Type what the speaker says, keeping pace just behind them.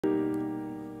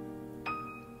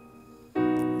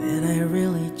Did I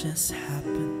really just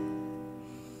happen?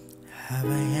 Have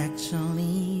I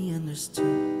actually understood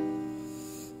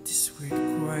this weird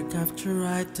quirk I've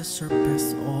tried to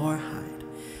suppress or hide?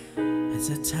 It's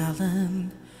a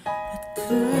talent that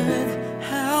could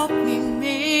help me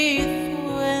meet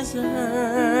the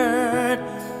wizard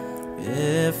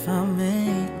if I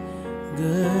make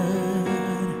good.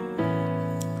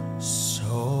 So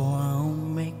I'll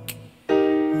make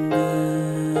good.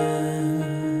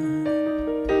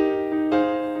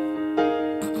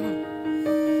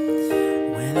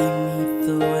 When I meet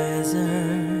the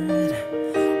wizard,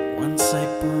 once I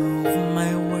prove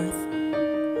my worth,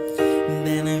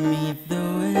 then I meet the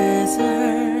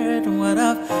wizard. What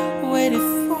I've waited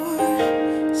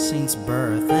for since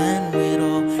birth, and with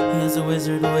all his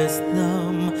wizard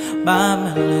wisdom, by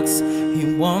my looks he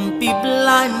won't be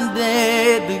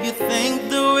blinded. Do you think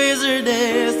the wizard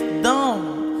is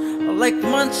dumb, like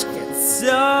Munchkin,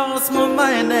 so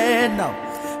small-minded? No,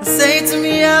 say to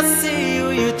me, I see who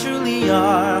you truly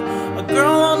are, a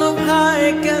girl on whom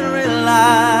I can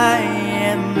rely,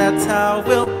 and that's how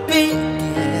we'll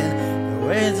begin, the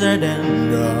wizard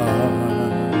and I.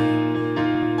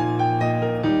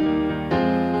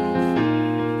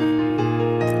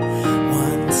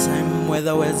 Once I'm with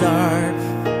a wizard,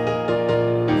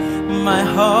 my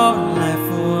whole life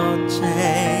will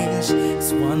change.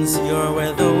 'Cause once you're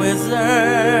with a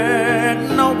wizard,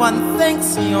 no one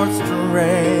thinks you're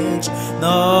strange.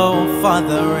 No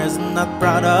father is not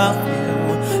proud of you,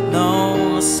 no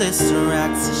sister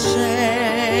acts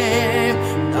ashamed.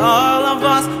 All of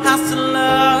us has to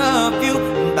love you,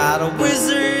 by the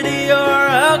wizard you're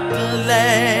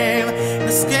acclaimed.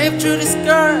 Escape through this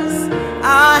curse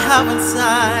I have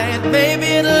inside, maybe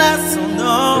it lasts, so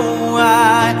know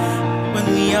why. When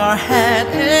we are head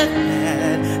in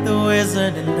head, the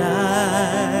wizard and I.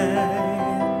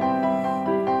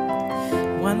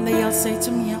 One day I'll say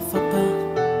to me, Alphaba,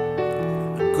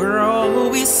 a girl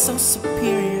who is so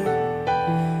superior,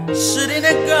 shouldn't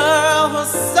a girl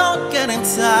who's so good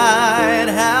inside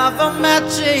have a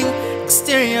matching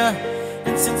exterior?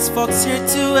 And since folks here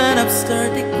to an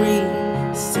absurd degree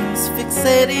seems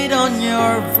fixated on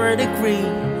your verdigris,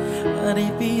 would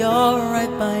it be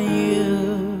alright by you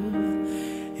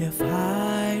if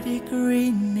I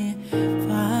dignify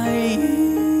you?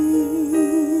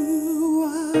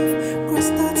 Of course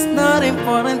that's not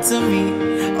important to me.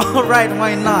 Alright,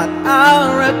 why not?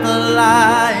 I'll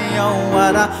reply. Oh,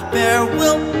 what a pair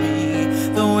will be,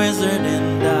 the wizard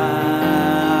and I.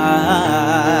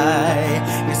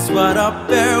 It's what a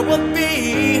pair will be,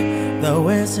 the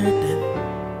wizard and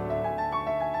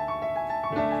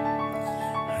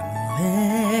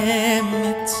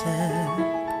unlimited.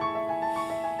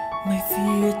 My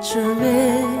future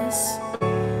is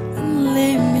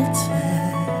unlimited.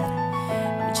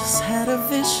 We just had a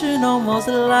vision almost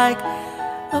like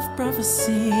of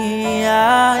prophecy.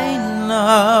 I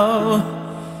know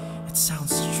it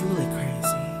sounds truly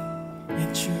crazy,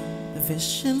 and true, the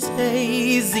vision's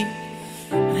hazy,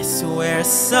 and I swear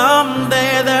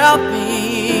someday there'll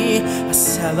be a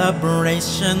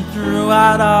celebration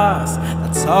throughout us.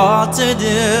 That's all to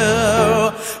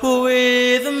do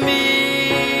with me.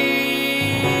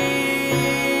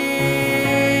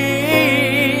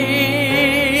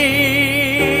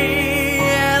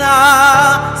 And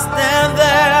I'll stand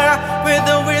there with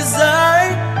the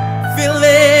wizard,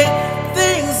 feeling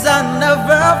things I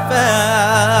never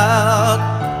felt.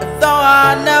 Though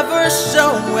I never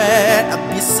show it, I'd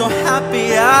be so happy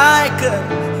I could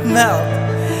melt.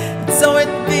 So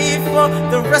it'd be for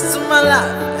the rest of my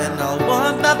life, and I'll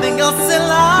want nothing else in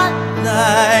life.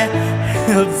 I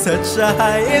held such a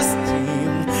high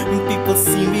esteem. When people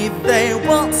see me, they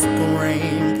won't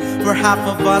scream. For half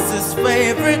of us, his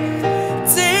favorite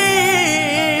team,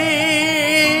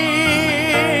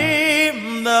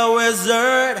 the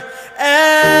wizard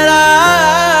and I.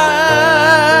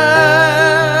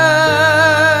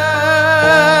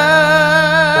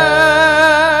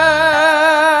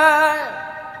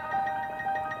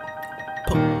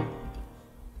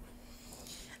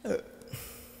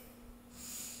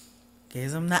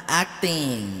 Guys, I'm not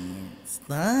acting.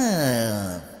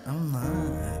 Stop. I'm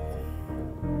not.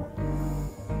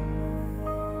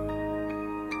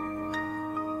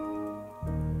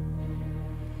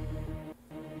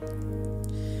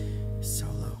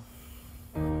 Solo.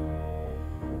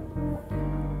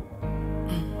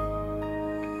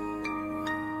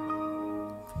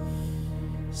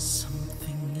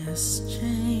 Something has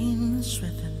changed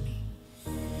within me.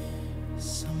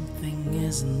 Something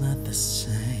is not the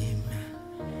same.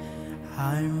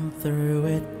 I'm through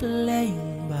it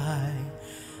playing by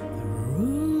the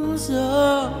rules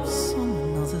of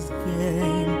someone else's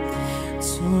game.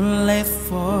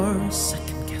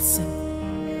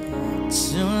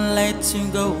 to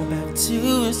go back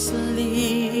to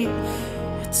sleep.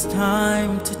 It's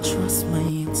time to trust my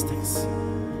instincts.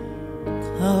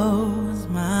 Close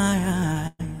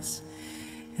my eyes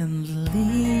and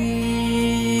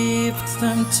leave. It's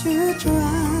time to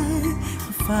try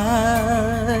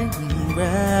defying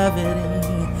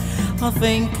gravity. I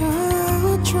think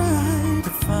I'll try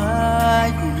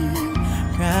defying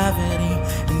gravity,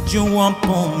 and you won't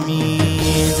pull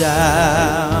me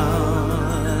down.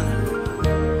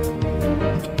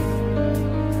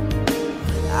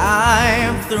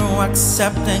 I'm through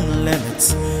accepting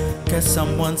limits, 'cause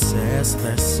someone says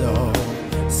they're so.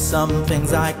 Some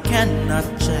things I cannot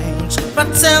change,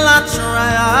 but till I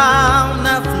try I'll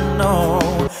never know.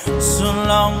 So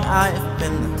long I've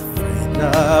been afraid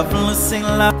of losing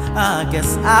love, I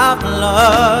guess I've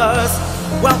lost.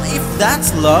 Well, if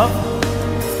that's love,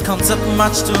 comes up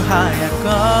much too high,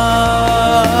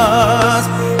 cause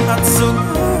not so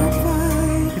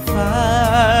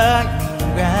defying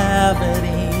gravity.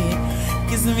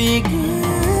 Kiss me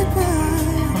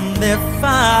goodbye, I'm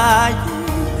defying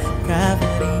gravity.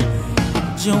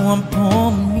 You won't pull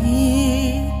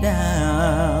me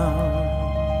down.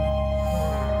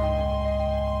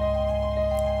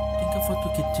 Think of what we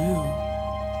could do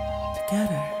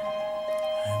together.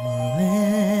 I'm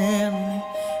limited.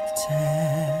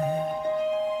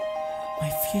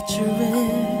 My future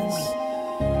is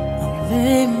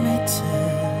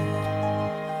unlimited.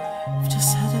 I've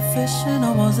just had a vision,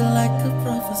 or was it like a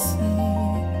prophecy?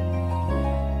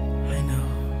 I know,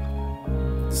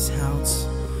 it sounds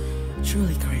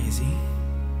truly crazy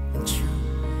and true.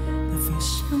 The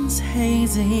vision's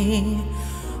hazy,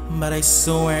 but I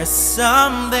swear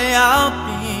someday I'll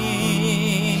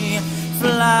be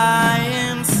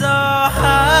flying so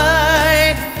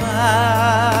high,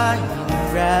 defying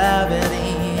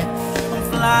gravity. I'm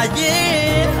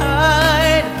flying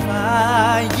high,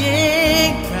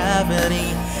 defying gravity,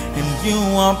 and you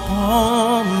won't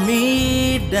pull me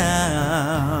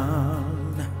down.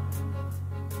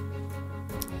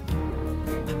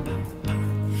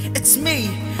 It's me,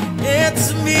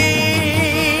 it's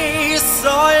me.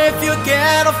 So if you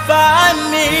can't find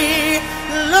me,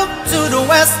 look to the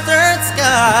western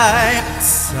sky.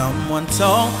 Someone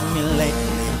told me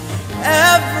lately,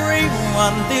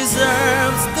 everyone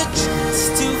deserves the chance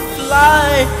to fly.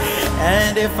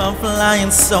 And if I'm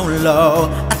flying so low,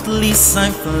 at least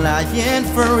I'm flying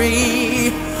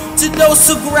free. To those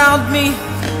who ground me,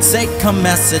 take a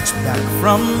message back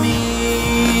from me.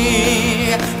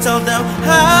 Tell them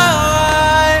how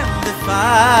I'm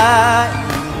defying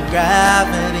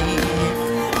gravity,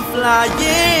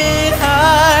 flying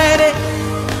high.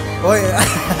 Oh yeah,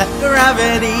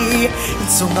 gravity.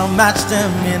 So now match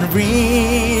them in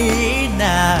renown.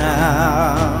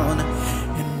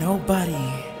 And nobody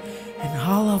and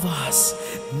all of us,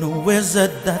 no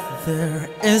wizard that there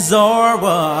is or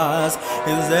was,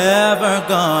 is ever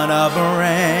gonna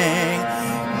bring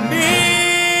me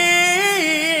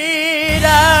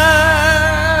down.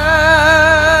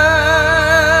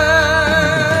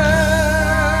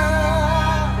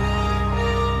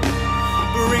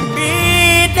 Bring me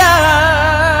down.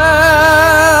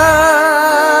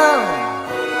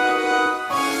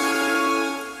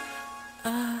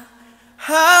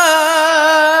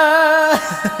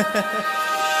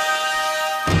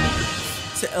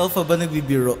 Sa Alpha ba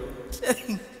nagbibiro?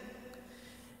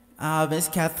 Miss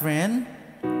Catherine,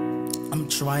 I'm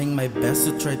trying my best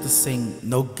to try to sing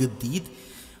No Good Deed,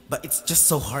 but it's just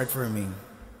so hard for me.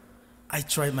 I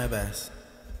tried my best.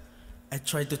 I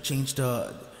tried to change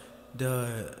the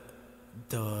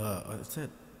what's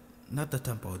it? Not the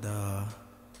tempo, the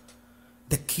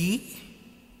key.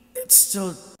 It's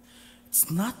still, it's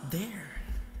not there.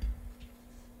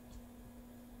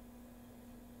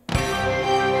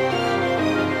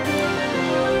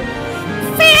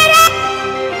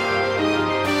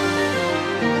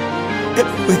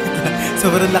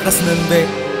 Sobrang lakas nun, be.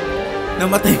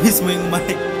 Namatay mismo yung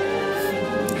mic.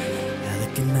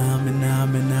 Halika namin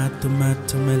na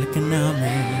tumalika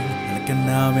namin. Halika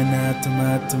namin na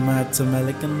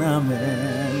tumalika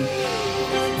namin.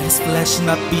 Let his flesh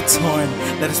not be torn,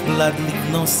 let his blood leave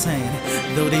no stain.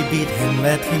 Though they beat him,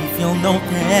 let him feel no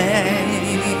pain.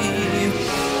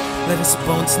 Let his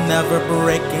bones never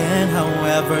break, and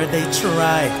however they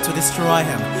try to destroy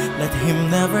him, let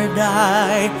him never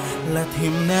die. Let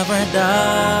him never die.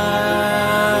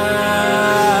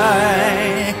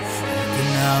 Halika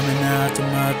namin na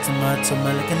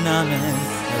tumalika namin.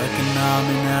 Halika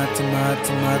namin na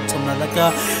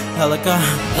tumalika. Halika.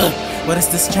 What is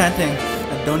this chanting?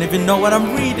 I don't even know what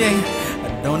I'm reading.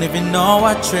 I don't even know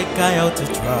what trick I ought to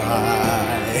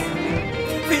try.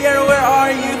 Pierre, where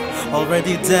are you?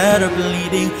 already dead or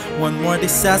bleeding. One more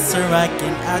disaster I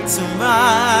can add to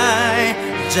my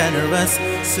generous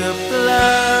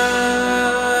supply.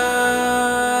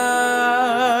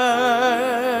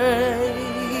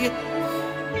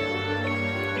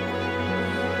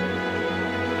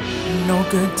 No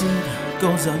good deed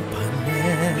goes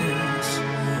unpunished.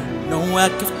 No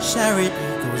act of charity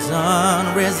goes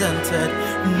unresented.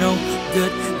 No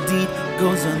good deed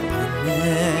goes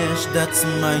unpunished. That's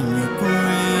my new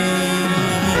creed.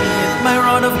 My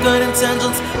road of good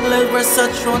intentions led where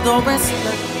such road always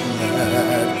led.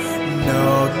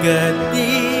 No good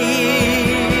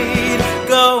deed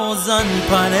goes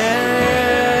unpunished.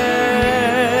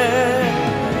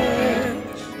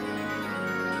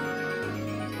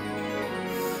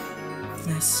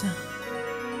 Listen,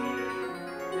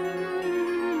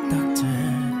 Dr.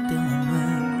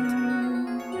 Diamond,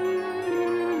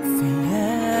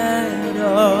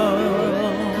 Fiedo.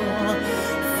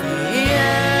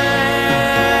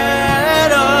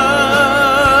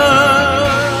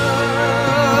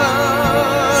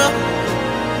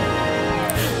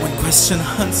 When question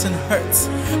hunts and hurts,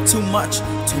 too much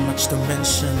to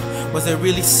mention. Was I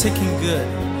really sick and good?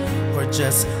 Or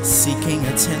just seeking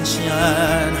attention?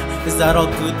 Is that all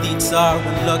good deeds are?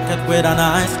 We look at with an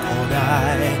ice cold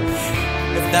eye.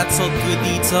 If that's all good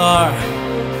deeds are,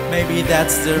 maybe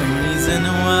that's the reason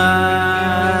why.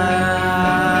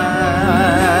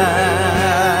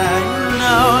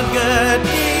 No good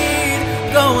deed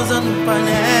goes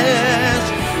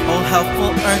unpunished. All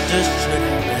helpful urges should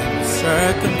have been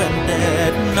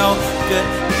circumvented. No good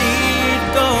deed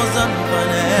goes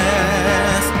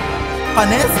unpunished.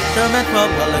 Punishment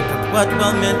will look at what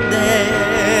will meant dead.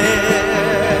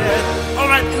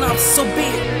 Alright, enough, so be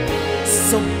it.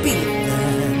 So be it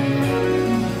then.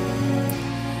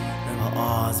 There will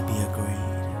always be a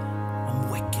greed. I'm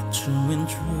wicked, true and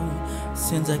true.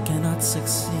 Since I cannot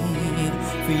succeed,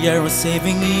 fear of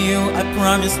saving you, I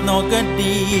promise no good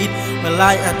deed will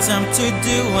I attempt to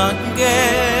do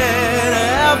again,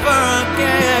 ever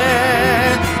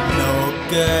again. No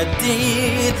good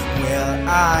deed will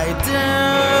I do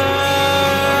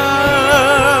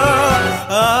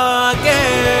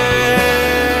again.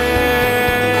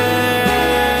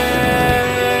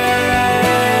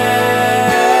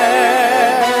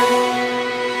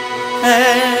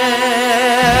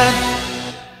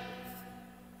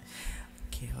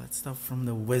 Okay, let's start from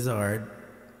the Wizard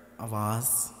of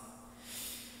Oz.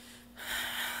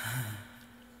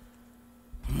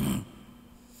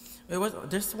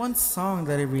 There's one song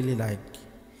that I really like.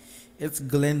 It's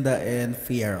Glinda and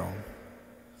Fierro.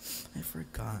 I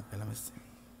forgot. Let me see.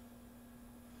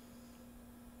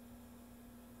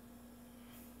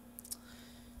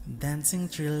 Dancing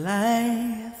through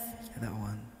life. Yeah, that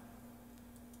one.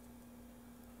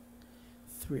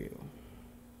 Through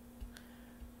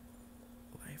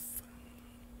life.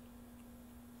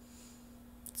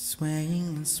 Swaying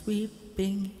and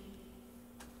sweeping.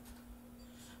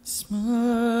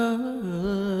 Smooth.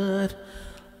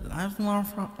 Life's more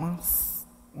from us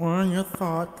when you're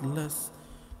thoughtless.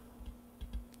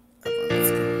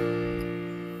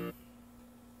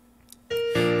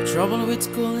 Trouble with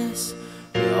school is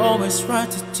we always try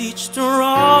to teach the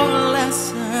wrong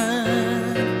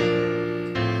lesson.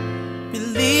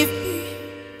 Believe me.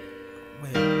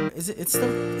 Wait, is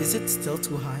it still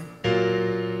too high?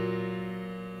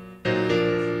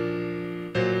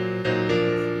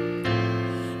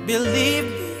 Believe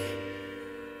me.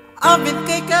 I've been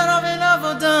kicked out of enough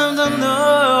of them to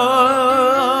know.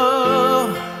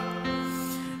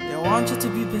 They want you to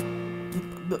be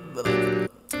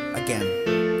again.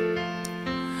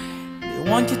 They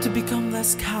want you to become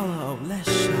less callow, less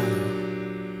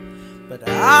shallow. But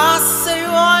I say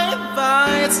why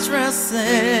by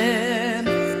stressing.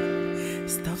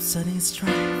 Stop setting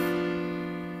strife.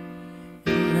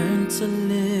 Learn to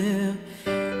live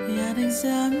yet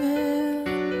examine.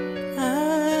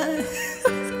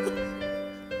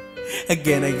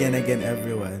 Again,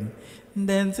 everyone.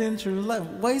 Dancing through life.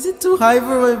 Why is it too high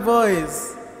for my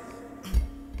voice?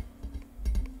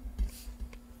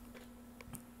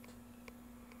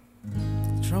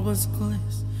 Trouble school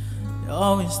is they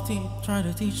always try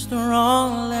to teach the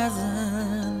wrong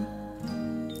lesson.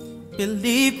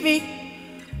 Believe me,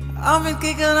 I've been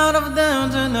kicking out of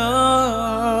them to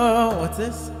know. What's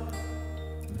this?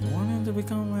 Wanting to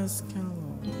become less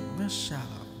callow, less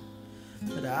shallow.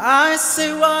 But I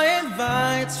say why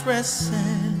invite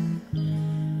stressing.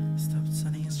 Stop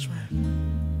setting a strap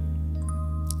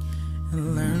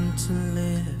and learn to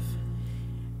live,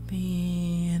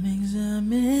 be and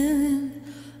examine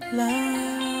life.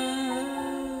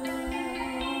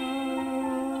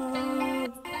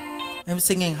 I'm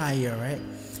singing higher, right?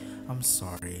 I'm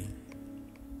sorry.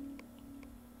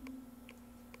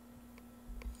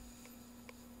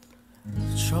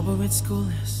 The trouble with school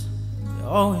is they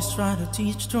always try to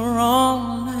teach the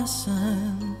wrong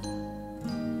lesson.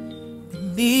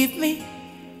 Believe me,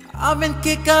 I've been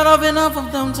kicked out of enough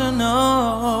of them to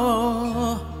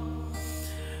know.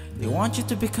 They want you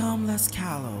to become less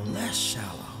callow, less shallow.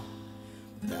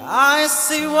 I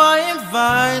see why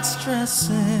invite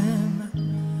stressing.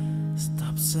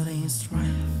 Stop studying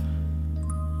strife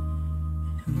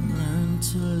and learn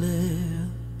to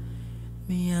live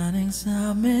the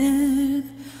unexamined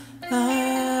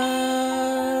life.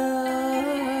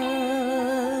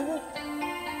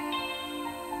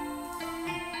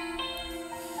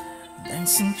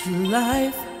 Dancing through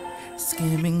life,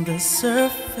 skimming the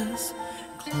surface,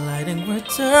 gliding where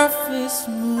turf is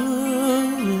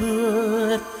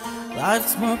smooth.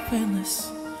 Life's more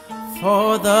painless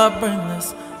for the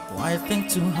brainless. Why think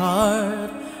too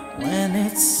hard when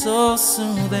it's so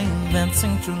soothing?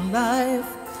 Dancing through life,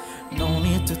 no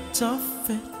need to tough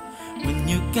it when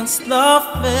you can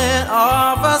slough it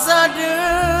off as I do.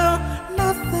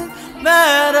 Nothing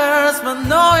matters, but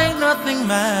knowing nothing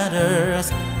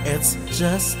matters. It's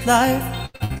just life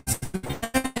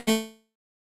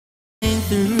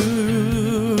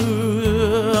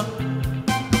through.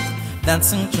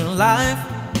 Dancing through life,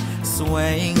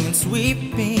 swaying and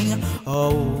sweeping,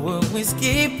 always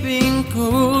keeping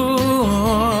cool.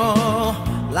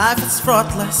 Life is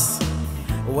fraughtless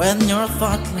when you're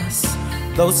thoughtless.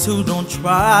 Those who don't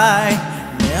try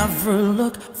never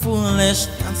look foolish.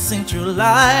 Dancing through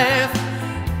life,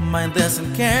 mindless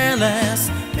and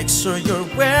careless. Make sure you're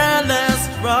wearless.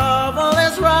 Trouble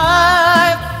is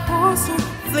ripe. Horses are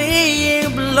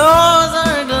fleeing, blows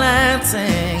are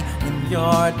glancing when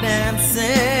you're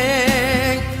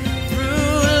dancing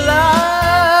through life.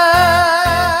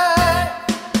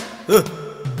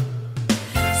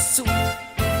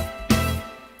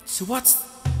 So what's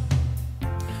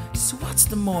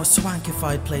the more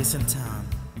swankified place in town?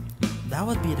 That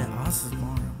would be the Oscars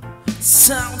Ballroom.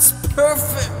 Sounds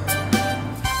perfect.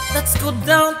 Let's go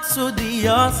down to the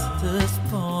Oscars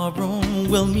Ballroom.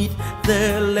 We'll meet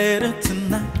there later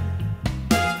tonight.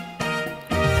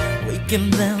 We can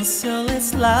dance till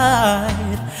it's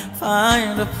light.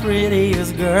 Find the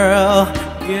prettiest girl,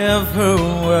 give her a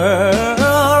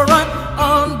whirl. Run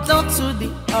on down to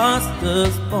the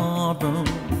Oscars Ballroom.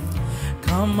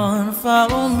 Come on,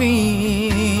 follow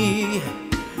me.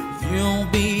 You'll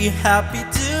be happy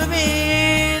to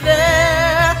be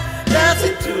there.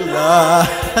 Dancing through love.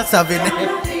 Sabi na.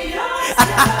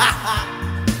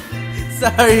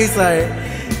 Sorry.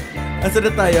 Asa na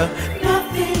tayo?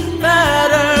 Nothing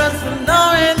matters,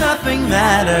 knowing nothing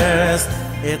matters.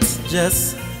 It's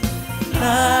just life.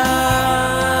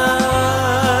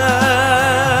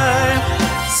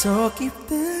 So keep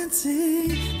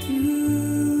dancing through.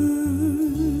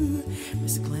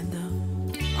 Miss Glenda,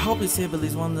 I hope you save at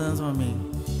least one dance on me.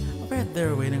 I bet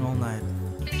they're waiting all night.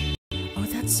 Oh,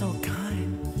 that's so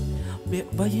kind.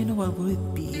 But you know what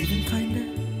would be even kinder?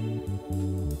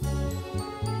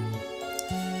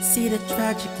 See the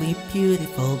tragically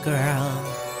beautiful girl,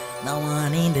 the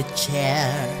one in the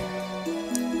chair.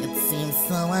 It seems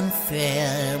so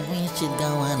unfair. We should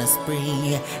go on a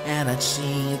spree and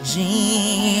achieve.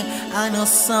 I know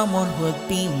someone would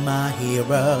be my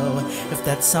hero if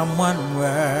that someone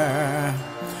were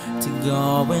to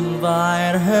go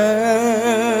invite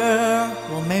her.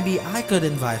 Well, maybe I could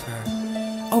invite her.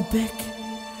 Oh, Bick,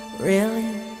 really?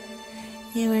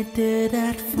 You would do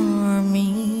that for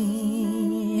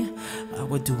me? I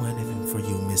would do anything for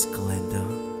you, Miss Glenda.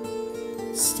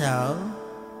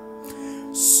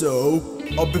 So,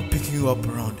 I'll be picking you up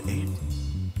around 8.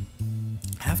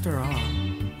 After all,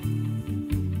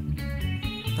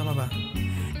 tama ba?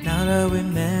 Now that we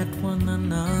met one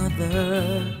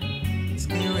another,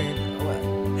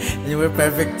 and we're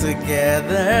perfect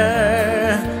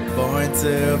together, born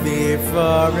to be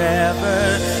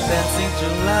forever, dancing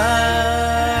through life.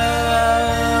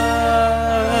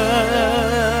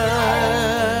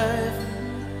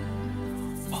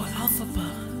 Oh, Alphaba,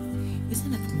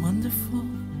 isn't it wonderful?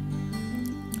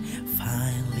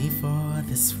 Finally, for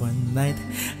this one night,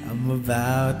 I'm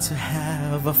about to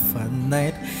have a fun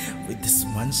night with this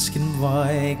munchkin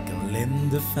boy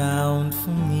Glinda found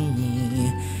for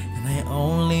me. And I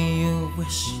only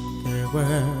wish there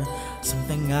were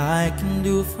something I can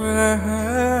do for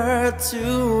her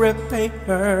to repay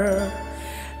her.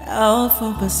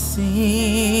 Alphaba,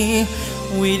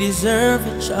 we deserve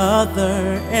each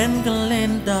other, and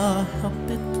Glinda, help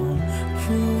it come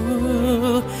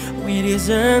true. We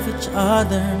deserve each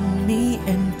other, me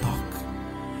and Doc.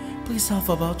 Please help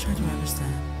about, try to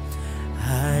understand.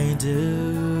 I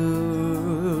do.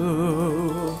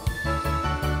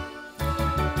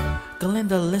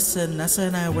 Galinda, listen, Nessa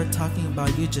and I were talking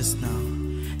about you just now.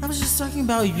 I was just talking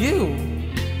about you.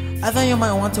 I thought you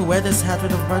might want to wear this hat for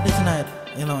the birthday tonight.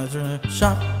 You know, it's in a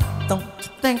shop. Don't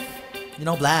you think? You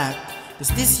know, black. Cause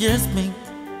this year's mink.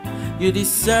 You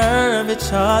deserve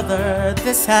each other.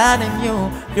 This hat and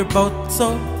you're both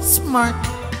so smart.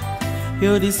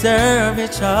 You deserve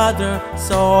each other.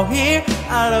 So here,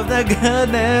 out of the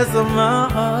goodness of my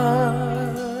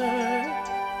heart.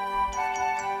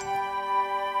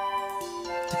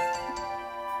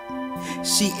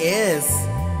 She is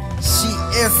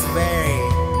very.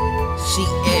 She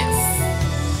is.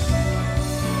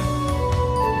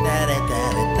 Da da da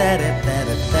da da da da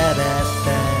da da.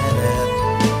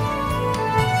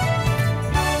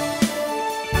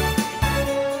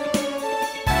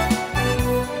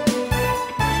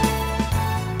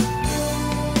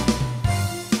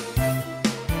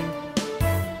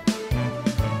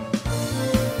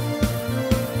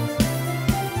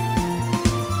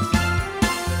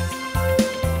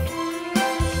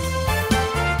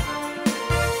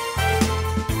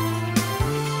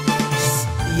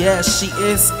 Yeah, she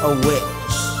is a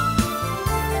witch.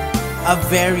 A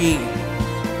very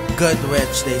good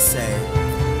witch, they say.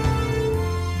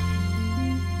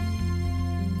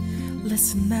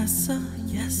 Listen, Nessa,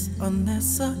 yes,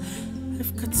 Nessa,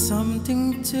 I've got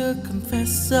something to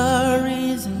confess. A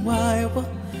reason why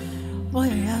I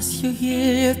asked you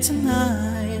here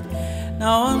tonight.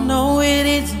 Now I know it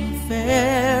isn't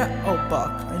fair. Oh,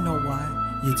 Buck, I know why.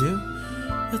 You do?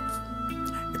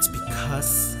 It's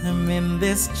because I'm in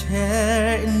this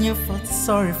chair and you felt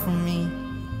sorry for me.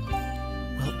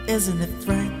 Well, isn't it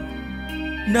right?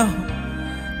 No,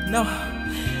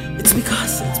 it's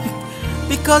because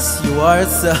you are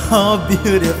so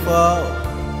beautiful.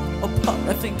 Oh, Pop,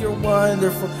 I think you're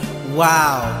wonderful.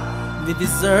 Wow, we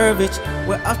deserve it.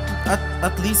 Well,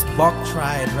 at least Buck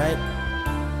tried, right?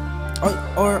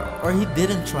 Or he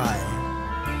didn't try.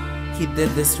 He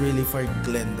did this really for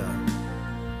Glinda.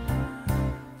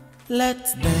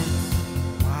 Let's dance.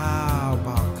 Wow,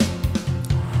 Buck.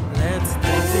 Let's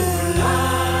dance in the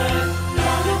light.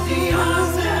 Not at the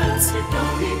ourselves. If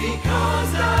only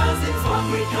because as it's what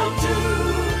we come to.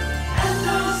 And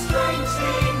the strange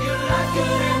thing, your life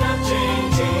could end up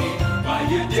changing while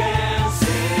you're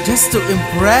dancing. Just to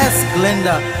impress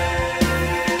Glinda.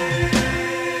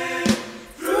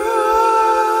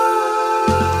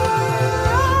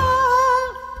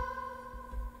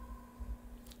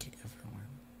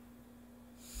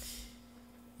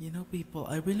 You know, people,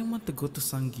 I really want to go to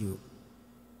Sangyu,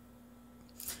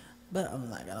 but I'm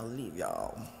not gonna leave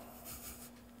y'all.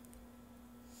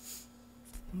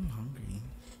 I'm hungry,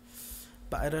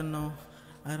 but I don't know.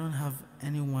 I don't have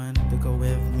anyone to go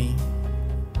with me.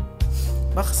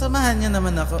 Baka samahan niya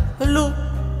naman ako. Hello?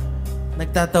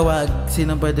 Nagtatawag.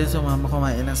 Sino pwede sumama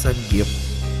kumain ng Sangyu?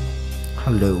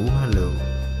 Hello?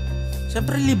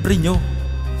 Siyempre libre nyo.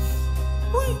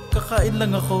 Uy, kakain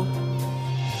lang ako.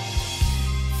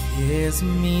 Kiss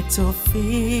me too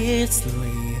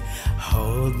fiercely,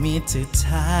 hold me too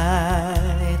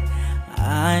tight.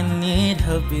 I need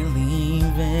help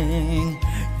believing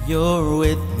you're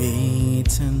with me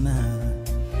tonight.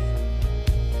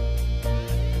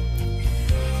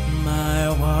 My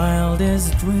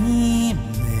wildest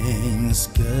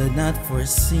dreamings could not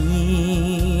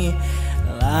foresee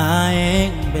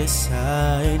lying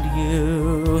beside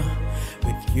you,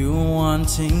 with you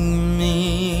wanting me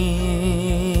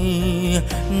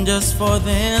just for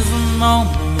this moment.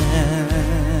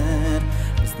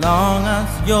 As long as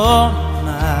you're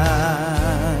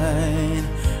mine,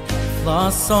 I've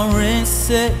lost all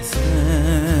resistance,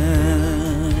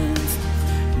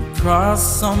 cross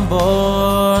some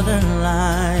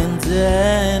borderlines,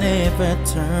 and if it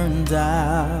turned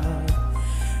out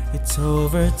it's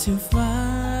over too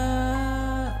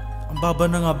far. Ang baba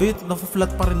na nga, bit,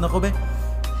 na-flat pa rin ako, be.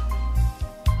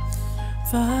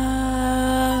 Vows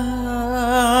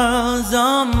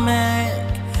I'll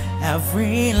make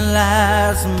every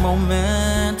last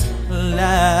moment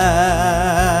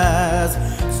last,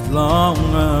 as long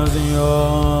as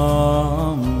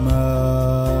you're mine.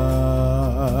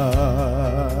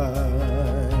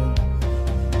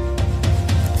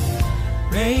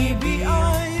 Maybe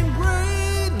I'm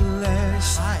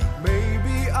brainless,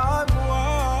 maybe I'm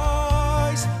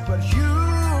wise, but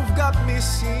you've got me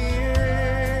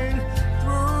seeing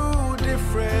through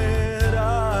different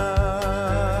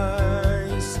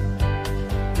eyes.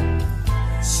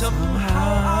 Somehow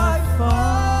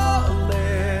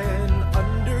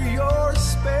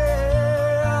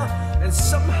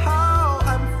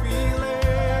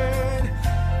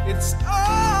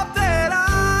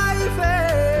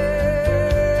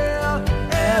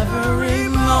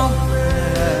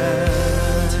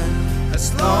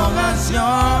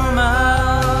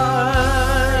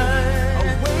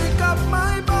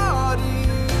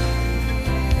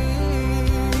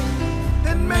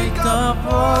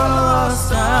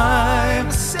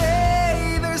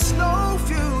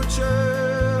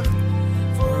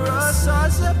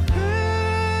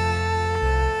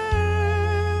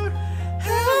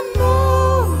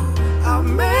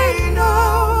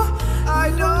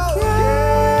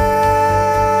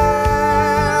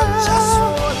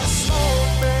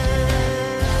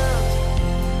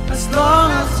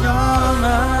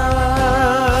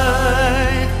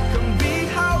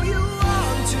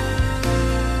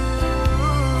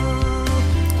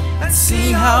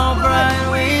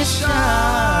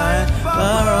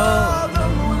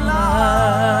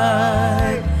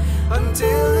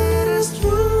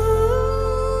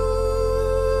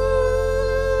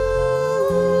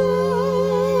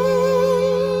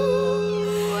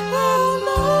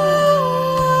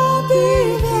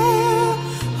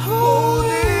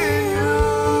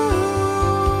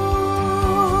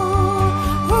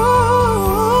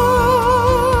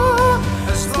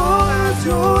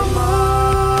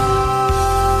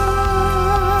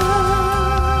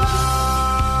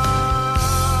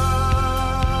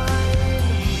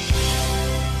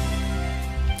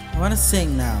wanna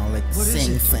sing now, like What is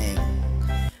sing it? thing.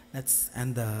 Let's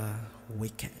end the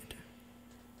weekend,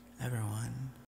 everyone.